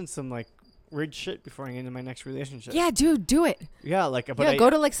involved in some like weird shit before I get into my next relationship. Yeah, dude, do it. Yeah, like, go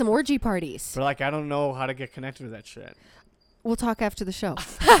to like some orgy parties. But like, I don't know how to get connected with that shit. We'll talk after the show.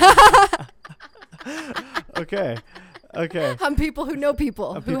 Okay. Okay. On people who know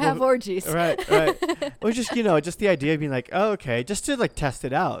people who have orgies. Right. Or just, just the idea of being like, oh, okay, just to like test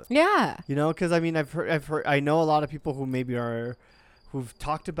it out. Yeah. Because I mean, I've heard, I know a lot of people who maybe who've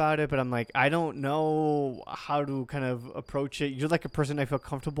talked about it, but I'm like, I don't know how to kind of approach it. You're like a person I feel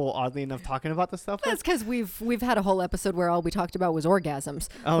comfortable, oddly enough, talking about this stuff. That's because we've had a whole episode where all we talked about was orgasms.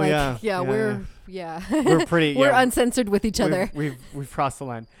 Oh, like, yeah. We're pretty. We're uncensored with each other. We've crossed the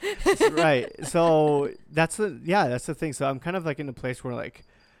line. Right. So that's the thing. So I'm kind of like in a place where like,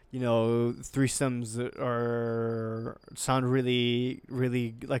 threesomes sound really,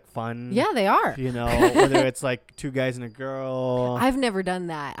 really like fun. Yeah, they are. Whether it's like two guys and a girl. I've never done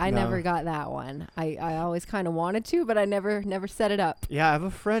that. I never got that one. I always kind of wanted to, but I never set it up. Yeah, I have a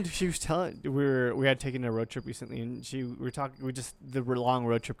friend. She was telling we had taken a road trip recently, and the long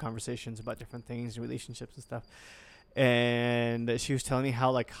road trip conversations about different things, relationships and stuff. And she was telling me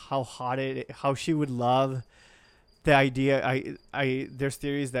how she would love the idea. There's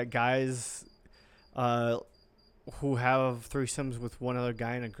theories that guys who have threesomes with one other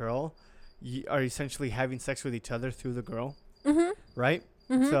guy and a girl are essentially having sex with each other through the girl. Mm-hmm. Right?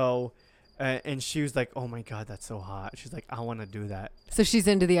 Mm-hmm. So and she was like, oh my God, that's so hot. She's like, I want to do that. So she's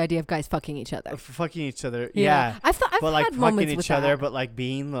into the idea of guys fucking each other. Fucking each other. Yeah. I've like had moments fucking with each other, that. but like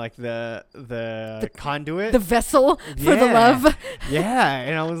being like the conduit. The vessel for the love. Yeah.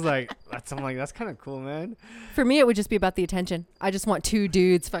 And I was like, that's kind of cool, man. For me, it would just be about the attention. I just want two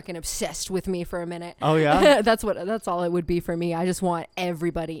dudes fucking obsessed with me for a minute. Oh, yeah? That's all it would be for me. I just want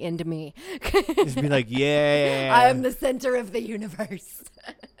everybody into me. Just be like, yeah. I'm the center of the universe.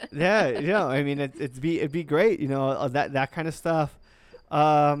 Yeah. I mean, it'd be great, that kind of stuff.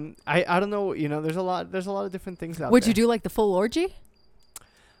 I don't know, there's a lot of different things out there. Would you do like the full orgy?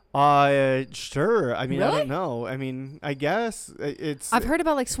 Sure. I mean, really? I don't know. I mean, I guess I've heard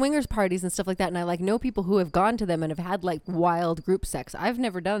about like swingers parties and stuff like that, and I like know people who have gone to them and have had like wild group sex. I've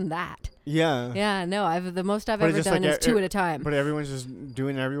never done that. Yeah. Yeah, no. The most I've ever done is two at a time. But everyone's just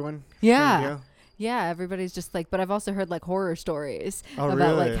doing everyone. Yeah. Yeah, everybody's just like, but I've also heard like horror stories about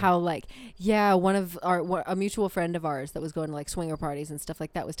really? Like how like, one of a mutual friend of ours that was going to like swinger parties and stuff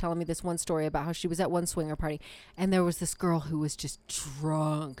like that was telling me this one story about how she was at one swinger party and there was this girl who was just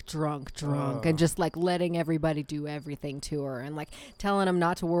drunk and just like letting everybody do everything to her and like telling them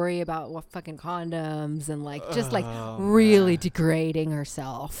not to worry about what fucking condoms and like just like really degrading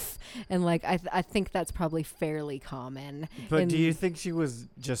herself. And like, I think that's probably fairly common. But do you think she was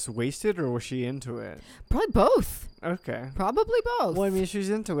just wasted or was she into it? Probably both. Okay. Probably both. Well, I mean, if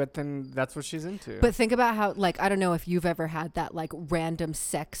she's into it, then that's what she's into. But think about how, like, I don't know if you've ever had that, like, random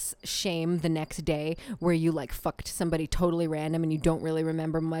sex shame the next day where you, like, fucked somebody totally random and you don't really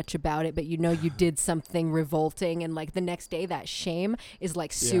remember much about it, but you know you did something revolting, and, like, the next day that shame is,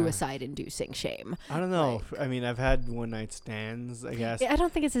 like, suicide-inducing shame. I don't know. Like, I mean, I've had one-night stands, I guess. I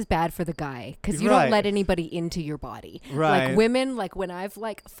don't think it's as bad for the guy because you don't let anybody into your body. Right. Like, women, like, when I've,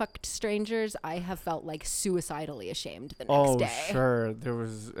 like, fucked strangers, I have felt, like, suicidally ashamed the next day. Oh, sure. There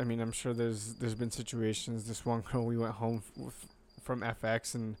was, I mean, I'm sure there's been situations. This one girl, we went home from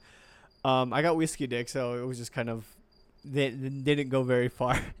FX and I got whiskey dick, so it was just kind of, they didn't go very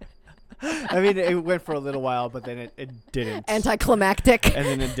far. I mean, it went for a little while, but then it didn't. Anticlimactic. And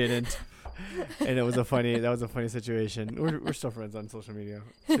then it didn't. And that was a funny situation. We're still friends on social media.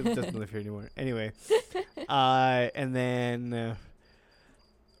 She doesn't live here anymore. Anyway, and then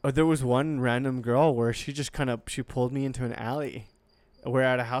there was one random girl where she just she pulled me into an alley. We're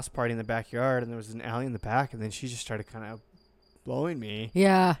at a house party in the backyard, and there was an alley in the back, and then she just started kind of blowing me.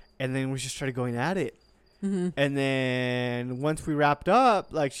 Yeah. And then we just started going at it. Mm-hmm. And then once we wrapped up,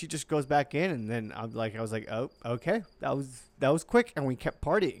 like, she just goes back in, and then I was like, oh, okay, that was quick, and we kept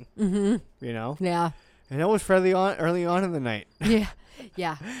partying. Mm-hmm. You know? Yeah. And that was fairly early on in the night.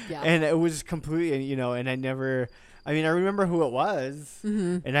 Yeah. And it was completely, and I remember who it was,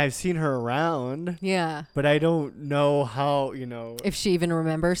 mm-hmm. and I've seen her around. Yeah. But I don't know how, if she even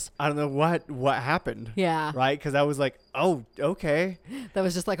remembers. I don't know what happened. Yeah. Right? Because I was like, oh, okay. That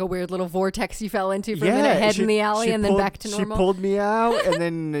was just like a weird little vortex you fell into for a minute, head in the alley, and then back to normal. She pulled me out and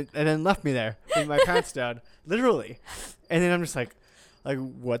then left me there with my pants down, literally. And then I'm just like,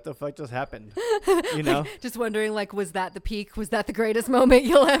 what the fuck just happened? Just wondering, like, was that the peak? Was that the greatest moment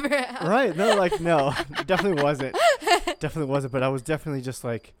you'll ever have? Right. No, it definitely wasn't. But I was definitely just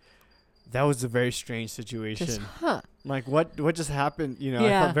like, that was a very strange situation. Like, what just happened? I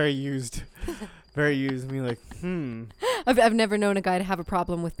felt very used. Very used. Me like, I've never known a guy to have a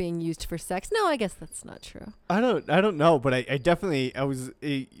problem with being used for sex. No, I guess that's not true. I don't know, but I definitely,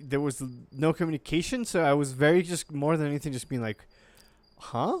 there was no communication. So I was very, just more than anything, just being like,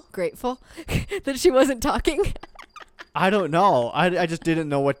 huh? Grateful that she wasn't talking. I don't know. I just didn't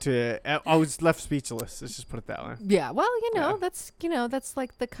know what to. I was left speechless. Let's just put it that way. Yeah. Well, that's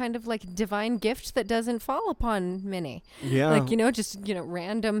like the kind of like divine gift that doesn't fall upon many. Yeah. Like, just,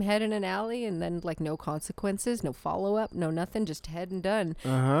 random head in an alley and then like no consequences, no follow up, no nothing, just head and done.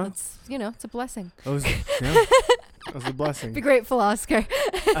 It's, it's a blessing. It was, yeah, it was a blessing. Be grateful, Oscar.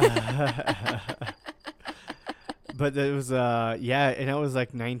 But it was, and I was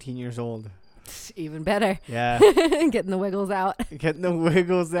like 19 years old. Even better. Yeah. Getting the wiggles out. Getting the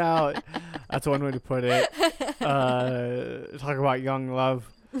wiggles out. That's one way to put it. Talk about young love.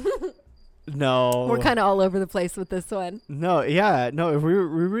 No. We're kind of all over the place with this one. No, yeah. No, we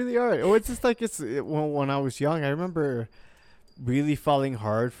really are. Oh, it's just like when I was young, I remember really falling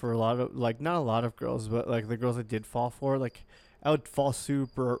hard for a lot of, like, not a lot of girls, but like the girls I did fall for, like, I would fall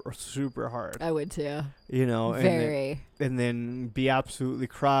super, super hard. I would too. Very. And then be absolutely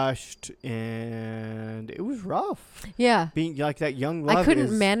crushed, and it was rough. Yeah. Being like that young love. I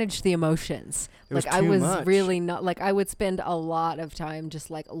couldn't manage the emotions. Like I was really not, like, I would spend a lot of time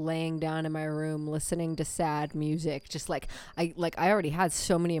just like laying down in my room listening to sad music. Just like I already had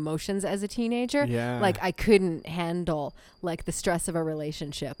so many emotions as a teenager. Yeah. Like I couldn't handle like the stress of a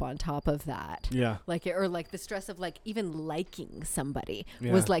relationship on top of that. Yeah. Or like the stress of like even liking somebody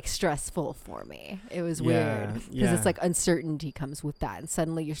was like stressful for me. It was weird because it's like uncertainty comes with that, and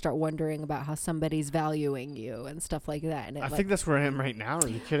suddenly you start wondering about how somebody's valuing you and stuff like that. And I think that's where I am right now. Are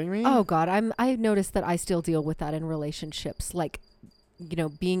you kidding me? Oh God, I've noticed that I still deal with that in relationships. Like,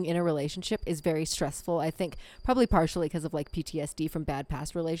 being in a relationship is very stressful. I think probably partially because of like PTSD from bad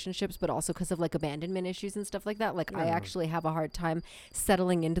past relationships, but also because of like abandonment issues and stuff like that. Like I actually have a hard time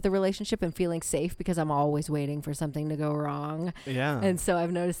settling into the relationship and feeling safe because I'm always waiting for something to go wrong. Yeah. And so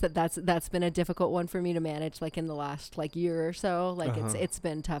I've noticed that's been a difficult one for me to manage, like in the last like year or so. Like it's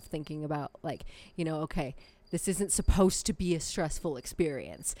been tough thinking about like, okay, this isn't supposed to be a stressful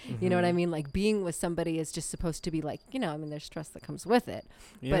experience. You know what I mean? Like being with somebody is just supposed to be like, there's stress that comes with it.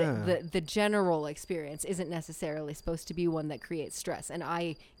 Yeah. But the general experience isn't necessarily supposed to be one that creates stress. And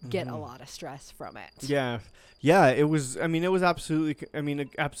I get a lot of stress from it. Yeah. Yeah. It was absolutely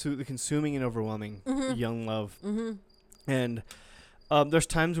consuming and overwhelming, young love. And there's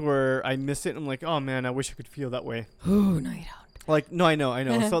times where I miss it and I'm like, oh man, I wish I could feel that way. Oh, no, you don't. Like, no, I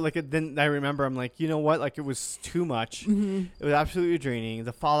know. So, like, then I remember I'm like, you know what? Like, it was too much. It was absolutely draining.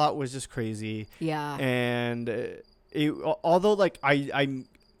 The fallout was just crazy. Yeah. And although, like,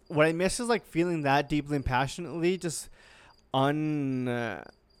 what I miss is, like, feeling that deeply and passionately, just not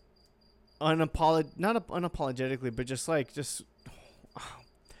unapologetically, but just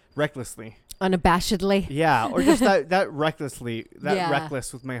recklessly. Unabashedly. Yeah, or just that recklessly,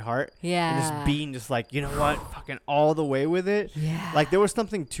 reckless with my heart. Yeah. And just being just like, you know what, fucking all the way with it. Yeah. Like there was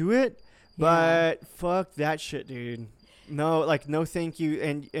something to it, but fuck that shit, dude. No, like no thank you.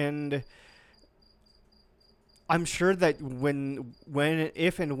 And I'm sure that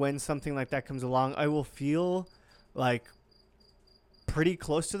if and when something like that comes along, I will feel like pretty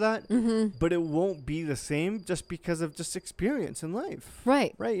close to that, but it won't be the same just because of just experience in life.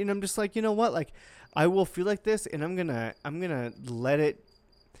 Right. And I'm just like, you know what, like I will feel like this and I'm gonna let it.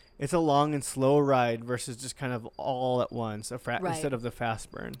 It's a long and slow ride versus just kind of all at once, instead of the fast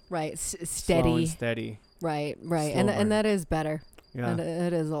burn. Right. Steady. Slow and steady. Right. And that is better. Yeah. And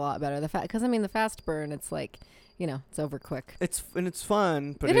it is a lot better. Because the fast burn, it's like, it's over quick. It's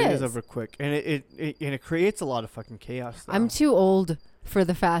fun, but it is over quick, and it creates a lot of fucking chaos. Though. I'm too old for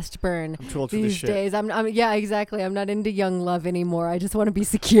the fast burn. I'm too old these for this days. Yeah, exactly. I'm not into young love anymore. I just want to be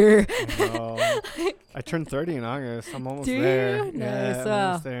secure. I turned 30 in August. I'm almost Do there. you? Yeah, Nice. I'm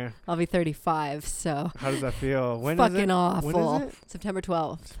almost there. I'll be 35. So. How does that feel? When fucking is it? awful. When is it? September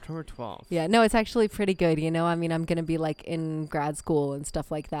 12th. September 12th. Yeah, no, it's actually pretty good. I'm gonna be like in grad school and stuff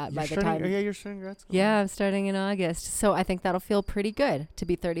like that by the time. Yeah, you're starting grad school. Yeah, I'm starting in August. So I think that'll feel pretty good to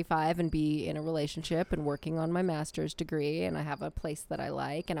be 35 and be in a relationship and working on my master's degree, and I have a place that I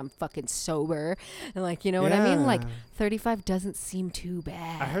like, and I'm fucking sober, and like, you know what I mean? Like 35 doesn't seem too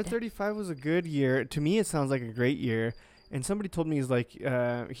bad. I heard 35 was a good year. To me, it sounds like a great year. And somebody told me,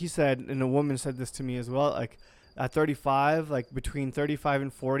 he said, and a woman said this to me as well, like at 35, like between 35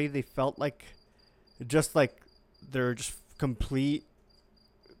 and 40, they felt like just like they're just complete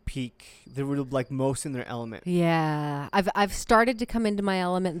peak. They were like most in their element. Yeah. I've started to come into my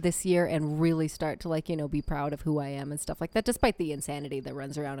element this year and really start to like, be proud of who I am and stuff like that. Despite the insanity that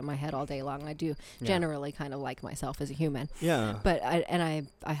runs around in my head all day long, I do generally kind of like myself as a human. Yeah. But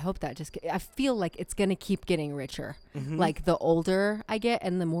I hope that I feel like it's going to keep getting richer. Like the older I get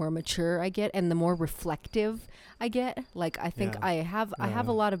and the more mature I get and the more reflective I get. Like I think I have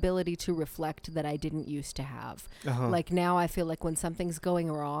a lot of ability to reflect that I didn't used to have. Like now I feel like when something's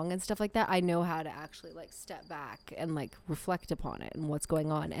going wrong and stuff like that, I know how to actually like step back and like reflect upon it and what's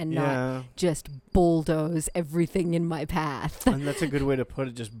going on and not just bulldoze everything in my path. And that's a good way to put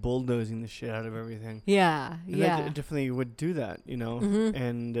it, just bulldozing the shit out of everything. Yeah. And I definitely would do that, and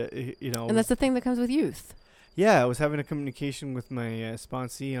and that's the thing that comes with youth. Yeah, I was having a communication with my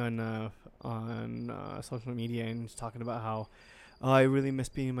sponsee on social media, and he's talking about how I really miss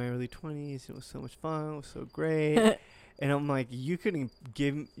being in my early 20s. It was so much fun. It was so great. And I'm like, you couldn't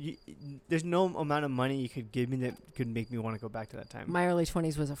there's no amount of money you could give me that could make me want to go back to that time. My early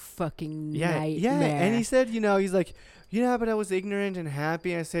 20s was a fucking nightmare. Yeah, and he said, he's like, but I was ignorant and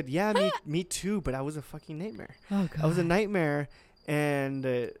happy. I said, me too, but I was a fucking nightmare. Oh, God. I was a nightmare, and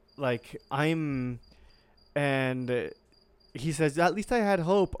he says, at least I had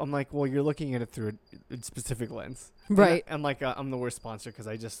hope. I'm like, well, you're looking at it through a specific lens. Right. I'm like, I'm the worst sponsor because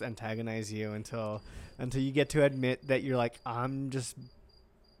I just antagonize you until you get to admit that you're like, I'm just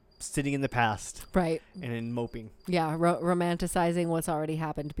sitting in the past. Right. And in moping. Yeah. Romanticizing what's already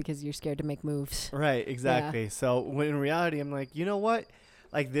happened because you're scared to make moves. Right. Exactly. Yeah. So when in reality, I'm like, you know what?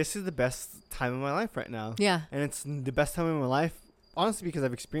 Like, this is the best time of my life right now. Yeah. And it's the best time of my life, honestly, because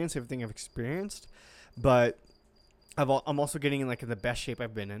I've experienced everything I've experienced. But I'm also getting in the best shape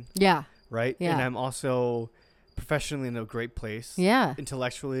I've been in. Yeah. Right? Yeah. And I'm also professionally in a great place. Yeah.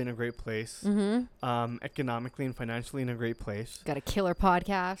 Intellectually in a great place. Mm-hmm. Economically and financially in a great place. Got a killer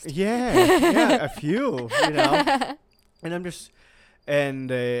podcast. Yeah. Yeah. A few,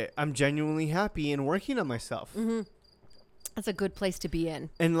 And I'm genuinely happy and working on myself. Mm-hmm. That's a good place to be in.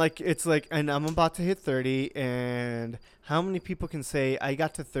 And and I'm about to hit 30, and how many people can say I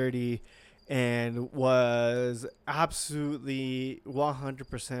got to 30 and was absolutely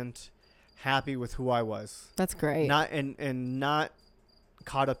 100% happy with who I was. That's great. Not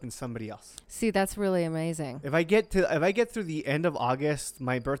caught up in somebody else. See, that's really amazing. If I get through the end of August,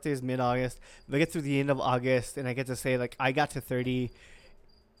 my birthday is mid-August. If I get through the end of August and I get to say I got to 30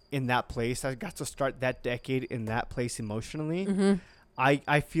 in that place, I got to start that decade in that place emotionally. Mm-hmm.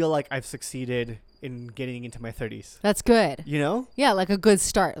 I feel like I've succeeded in getting into my 30s. That's good. Yeah, like a good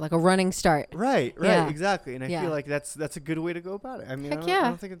start, like a running start. Right, yeah. Exactly. And I feel like that's a good way to go about it. I mean, I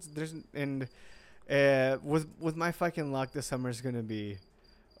don't think with my fucking luck, this summer is gonna be,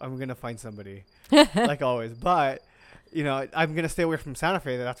 I'm gonna find somebody, like always. But I'm gonna stay away from Santa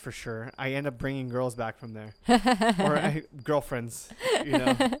Fe. That's for sure. I end up bringing girls back from there, or girlfriends.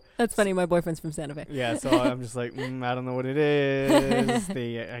 That's funny. My boyfriend's from Santa Fe. Yeah, so I'm just like, I don't know what it is.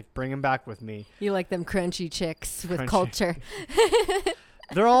 I bring them back with me. You like them crunchy chicks with culture.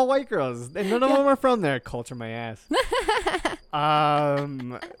 They're all white girls, and none of them are from there. Culture my ass.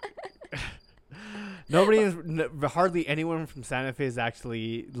 Hardly anyone from Santa Fe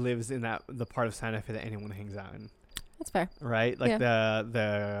actually lives in the part of Santa Fe that anyone hangs out in. That's fair. Right? Like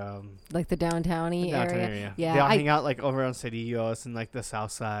the downtown-y area. Yeah. They all hang out over on Cedillos and the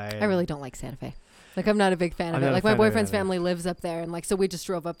south side. I really don't like Santa Fe. I'm not a big fan of it. My boyfriend's family lives up there, and so we just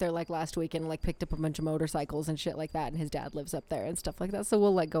drove up there last week and picked up a bunch of motorcycles and shit like that, and his dad lives up there and stuff like that. So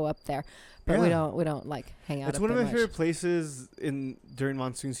we'll go up there, but we don't hang out. It's one of my favorite places during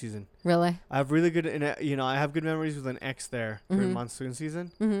monsoon season. Really? I have really good I have good memories with an ex there during monsoon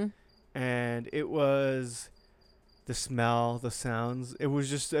season. Mm-hmm. And it was the smell, the sounds. It was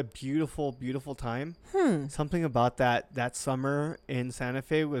just a beautiful, beautiful time. Something about that summer in Santa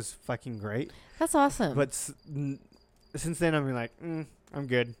Fe was fucking great. That's awesome. But since then, I'm like, I'm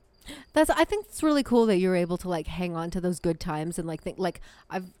good. I think it's really cool that you're able to hang on to those good times and think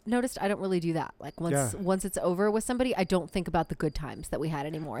I've noticed I don't really do that. Once it's over with somebody, I don't think about the good times that we had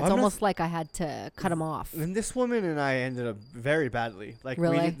anymore. It's almost like I had to cut them off. And this woman and I ended up very badly.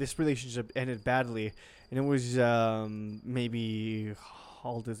 Really? This relationship ended badly, and it was maybe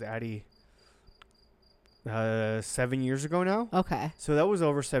how old is Addie? 7 years ago now. Okay. So that was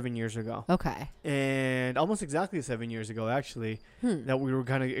over 7 years ago. Okay. And almost exactly 7 years ago, actually, that we were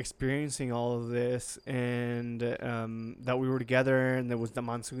kind of experiencing all of this, and that we were together, and there was the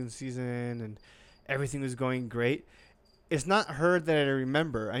monsoon season, and everything was going great. It's not her that I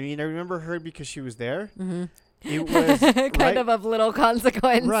remember. I mean, I remember her because she was there. Mm-hmm. It was kind of little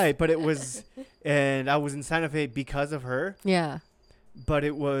consequence. Right, but it was, and I was in Santa Fe because of her. Yeah. but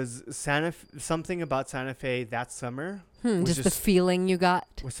it was something about Santa Fe that summer. Just the feeling you got.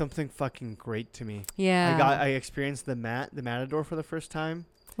 Was something fucking great to me. Yeah. I experienced the Matador for the first time.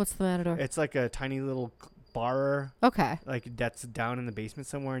 What's the Matador? It's like a tiny little bar. Okay. Like that's down in the basement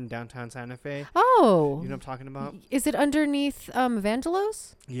somewhere in downtown Santa Fe. Oh. You know what I'm talking about? Is it underneath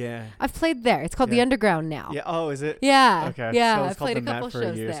Evangelos? Yeah. I've played there. It's called the Underground now. Yeah. Oh, is it? Yeah. Okay. Yeah. So I've played a couple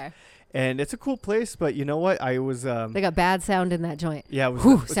shows there. And it's a cool place, but you know what? I was they got bad sound in that joint. Yeah, it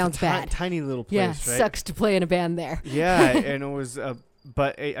was sounds bad. Tiny little place, yeah, right? Sucks to play in a band there. Yeah, and it was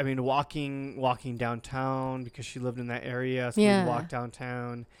but I mean walking downtown because she lived in that area, so we walked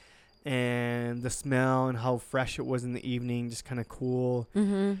downtown, and the smell and how fresh it was in the evening, just kind of cool.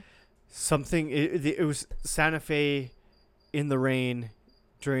 Something it was Santa Fe in the rain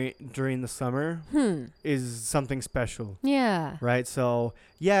during the summer is something special. Yeah. Right. So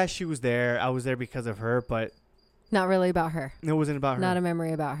yeah, she was there. I was there because of her, but not really about her. It wasn't about her. Not a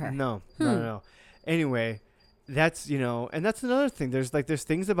memory about her. No. No. Anyway, that's and that's another thing. There's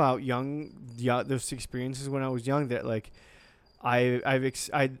things about those experiences when I was young that like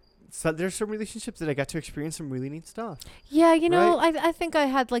so there's some relationships that I got to experience some really neat stuff. Yeah, I think I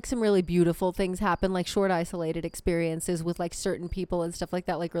had like some really beautiful things happen, like short isolated experiences with like certain people and stuff like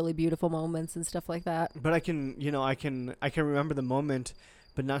that, like really beautiful moments and stuff like that. But I can remember the moment,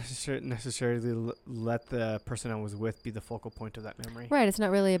 but not necessarily let the person I was with be the focal point of that memory. Right, it's not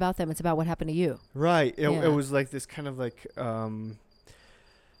really about them, it's about what happened to you. Right. It was like this kind of like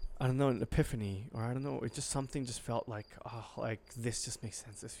I don't know, an epiphany, or I don't know, it just something just felt like, oh, like this just makes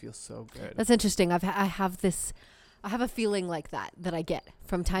sense. This feels so good. That's interesting. I have a feeling like that I get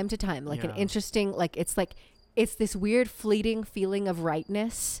from time to time, like an interesting, like it's this weird fleeting feeling of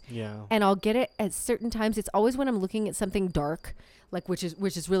rightness. Yeah. And I'll get it at certain times. It's always when I'm looking at something dark, like which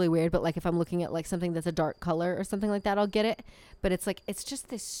is really weird, but like if I'm looking at like something that's a dark color or something like that, I'll get it. But it's like it's just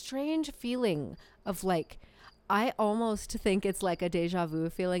this strange feeling of like I almost think it's like a deja vu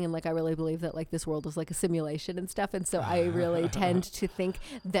feeling, and like I really believe that like this world is like a simulation and stuff, and so I really tend to think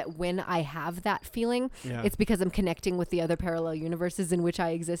that when I have that feeling, it's because I'm connecting with the other parallel universes in which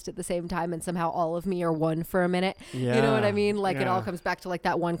I exist at the same time, and somehow all of me are one for a minute. You know what I mean? Like it all comes back to like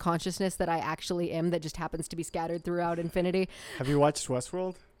that one consciousness that I actually am, that just happens to be scattered throughout infinity. Have you watched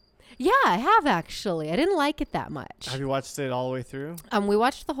Westworld? Yeah, I have actually. I didn't like it that much. Have you watched it all the way through? We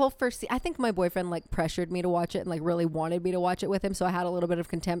watched the whole first I think my boyfriend like pressured me to watch it and like really wanted me to watch it with him, so I had a little bit of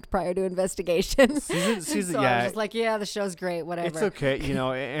contempt prior to investigation. Season so I was just like, yeah, the show's great, whatever. It's okay. It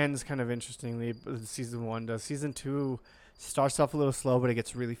ends kind of interestingly. Season 1 does. Season 2 starts off a little slow, but it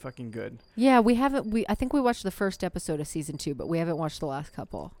gets really fucking good. Yeah, I think we watched the first episode of season 2, but we haven't watched the last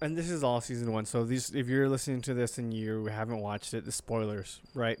couple. And this is all season 1, so if you're listening to this and you haven't watched it, the spoilers,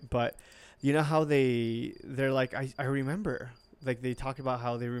 right? But you know how they're like, I remember, like they talk about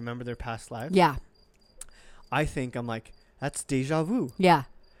how they remember their past lives. Yeah. I think I'm like, that's deja vu. Yeah.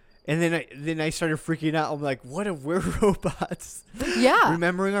 And then I started freaking out. I'm like, what if we're robots? Yeah.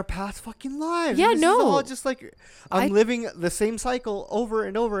 Remembering our past fucking lives. Yeah, this is all just like I'm living the same cycle over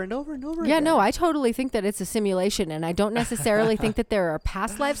and over and over and over again. Yeah, no, I totally think that it's a simulation, and I don't necessarily think that there are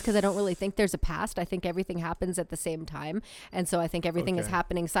past lives, because I don't really think there's a past. I think everything happens at the same time, and so I think everything is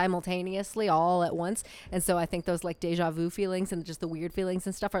happening simultaneously all at once. And so I think those like deja vu feelings and just the weird feelings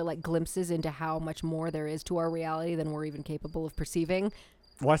and stuff are like glimpses into how much more there is to our reality than we're even capable of perceiving.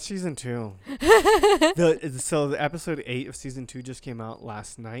 Watch season 2. So the episode 8 of season 2 just came out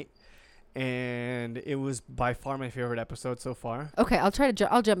last night, and it was by far my favorite episode so far. Okay, I'll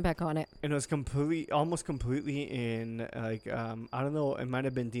jump back on it. And it was almost completely in like I don't know, it might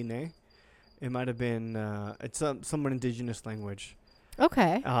have been Diné, it might have been it's somewhat indigenous language.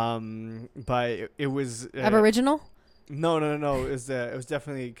 Okay. But it was Aboriginal. No. It was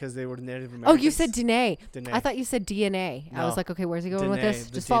definitely because they were Native Americans. Oh, you said Diné. Diné. I thought you said DNA. No. I was like, okay, where's he going with this?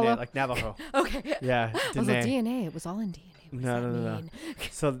 Just DNA, follow. like Navajo. Okay. Yeah, I was like, DNA. It was all in DNA. What does that mean?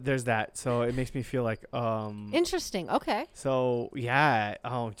 So there's that. So it makes me feel like interesting. Okay. So yeah.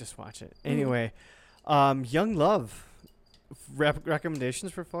 Oh, just watch it. Anyway, Young Love.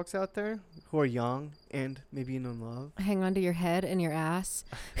 Recommendations for folks out there who are young and maybe in love. Hang on to your head and your ass.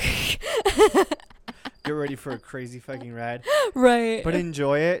 Get ready for a crazy fucking ride. Right. But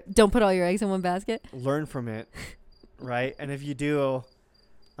enjoy it. Don't put all your eggs in one basket. Learn from it. Right? And if you do,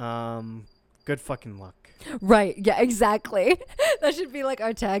 good fucking luck. Right. Yeah, exactly. That should be like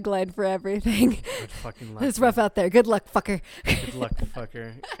our tagline for everything. Good fucking luck. It's rough out there. Good luck, fucker. Good luck,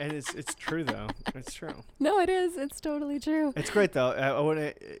 fucker. And it's true, though. It's true. No, it is. It's totally true. It's great, though. I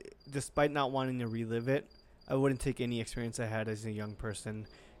wouldn't, despite not wanting to relive it, I wouldn't take any experience I had as a young person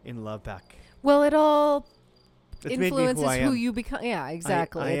in love back. Well, it all It's made me influences who I who am. you become. Yeah,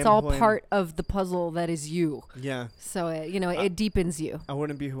 exactly. I It's am all who I am. part of the puzzle that is you. Yeah. So it deepens you. I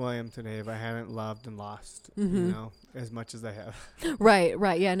wouldn't be who I am today if I hadn't loved and lost, as much as I have.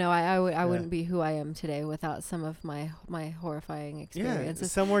 Right. Yeah. No, I wouldn't be who I am today without some of my horrifying experiences. Yeah,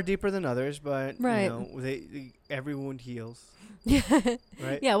 some more deeper than others, but Right. every wound heals. Yeah.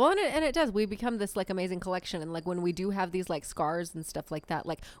 Right. Yeah. Well, and it does. We become this like amazing collection, and like when we do have these like scars and stuff like that,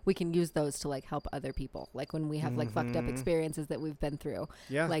 like we can use those to like help other people. Like when we have like fucked up experiences that we've been through,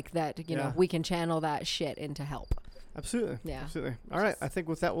 like that, you know, we can channel that shit into help. Absolutely. Yeah. Absolutely. All right. I think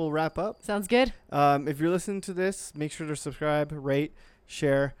with that we'll wrap up. Sounds good. If you're listening to this, make sure to subscribe, rate,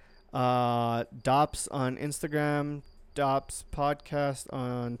 share. Dops on Instagram, Dops Podcast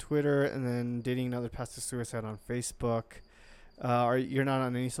on Twitter, and then Dating Another Path to Suicide on Facebook. You're not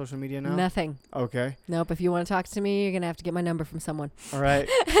on any social media now? Nothing. Okay. Nope. If you want to talk to me, you're gonna have to get my number from someone. All right.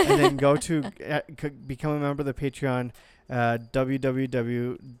 And then go to become a member of the Patreon.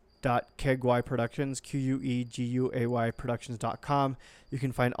 www.keguyproductions, QUEGUAY Productions.com. You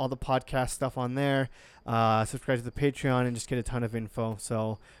can find all the podcast stuff on there. Subscribe to the Patreon and just get a ton of info.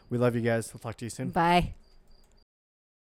 So we love you guys. We'll talk to you soon. Bye.